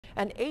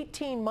An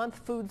 18-month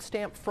food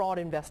stamp fraud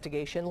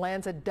investigation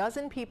lands a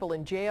dozen people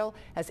in jail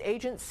as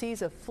agents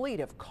seize a fleet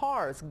of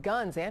cars,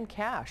 guns, and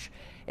cash.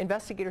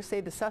 Investigators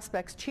say the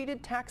suspects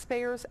cheated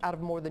taxpayers out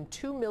of more than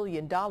 $2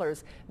 million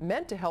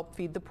meant to help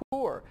feed the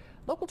poor.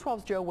 Local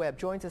 12's Joe Webb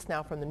joins us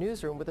now from the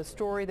newsroom with a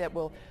story that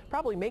will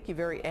probably make you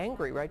very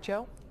angry, right,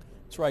 Joe?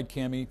 That's right,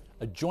 Cammie.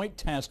 A joint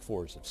task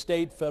force of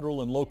state,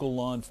 federal, and local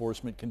law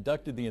enforcement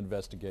conducted the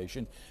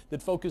investigation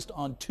that focused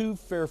on two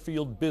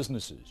Fairfield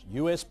businesses,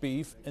 U.S.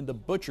 Beef and the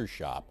Butcher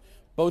Shop.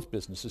 Both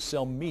businesses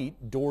sell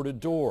meat door to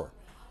door,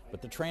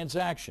 but the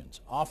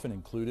transactions often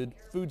included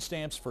food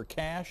stamps for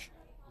cash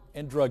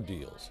and drug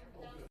deals.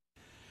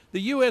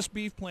 The U.S.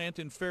 Beef plant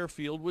in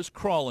Fairfield was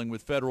crawling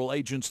with federal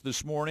agents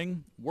this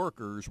morning.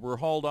 Workers were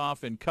hauled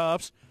off in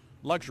cuffs.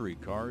 Luxury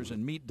cars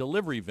and meat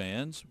delivery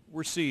vans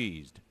were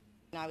seized.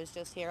 I was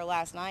just here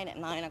last night at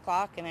 9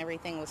 o'clock and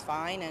everything was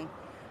fine, and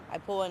I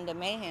pulled into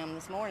mayhem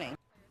this morning.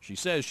 She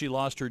says she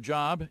lost her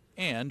job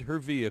and her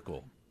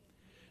vehicle.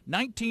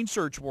 19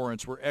 search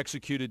warrants were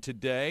executed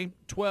today.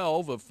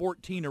 12 of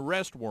 14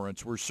 arrest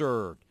warrants were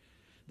served.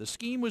 The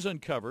scheme was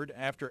uncovered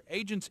after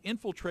agents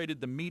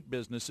infiltrated the meat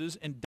businesses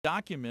and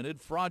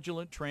documented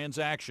fraudulent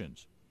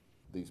transactions.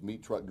 These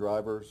meat truck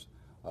drivers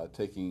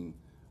taking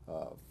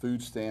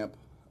food stamp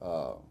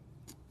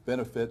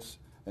benefits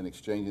and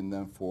exchanging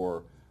them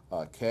for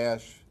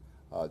cash,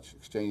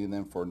 exchanging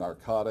them for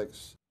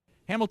narcotics.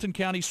 Hamilton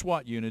County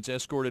SWAT units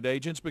escorted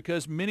agents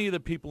because many of the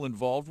people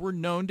involved were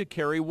known to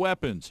carry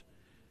weapons.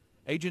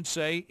 Agents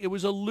say it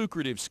was a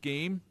lucrative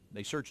scheme.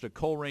 They searched a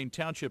Colerain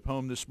Township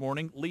home this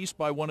morning, leased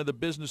by one of the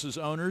business's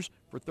owners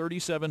for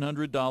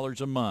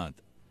 $3,700 a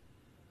month.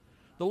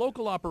 The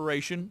local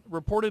operation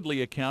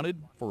reportedly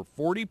accounted for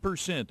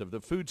 40% of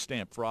the food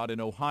stamp fraud in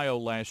Ohio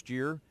last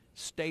year,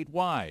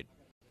 statewide.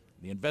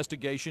 The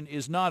investigation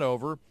is not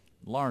over.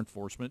 Law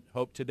enforcement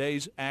hope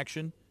today's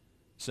action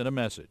sent a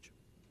message.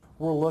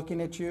 We're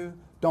looking at you.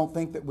 Don't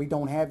think that we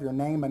don't have your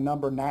name and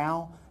number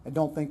now, and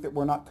don't think that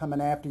we're not coming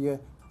after you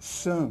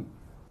soon.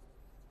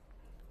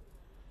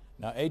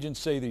 Now, agents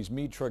say these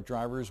meat truck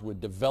drivers would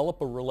develop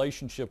a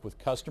relationship with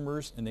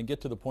customers and then get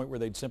to the point where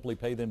they'd simply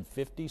pay them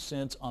 50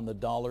 cents on the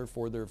dollar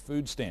for their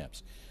food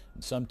stamps.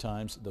 And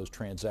sometimes those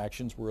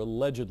transactions were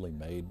allegedly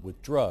made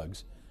with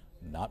drugs,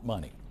 not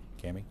money.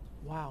 Cammie?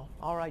 Wow.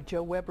 All right,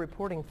 Joe Webb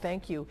reporting.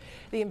 Thank you.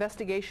 The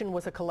investigation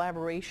was a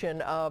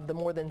collaboration of the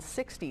more than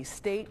 60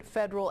 state,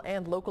 federal,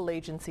 and local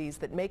agencies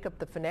that make up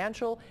the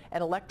Financial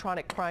and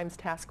Electronic Crimes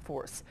Task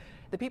Force.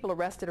 The people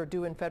arrested are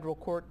due in federal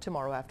court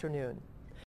tomorrow afternoon.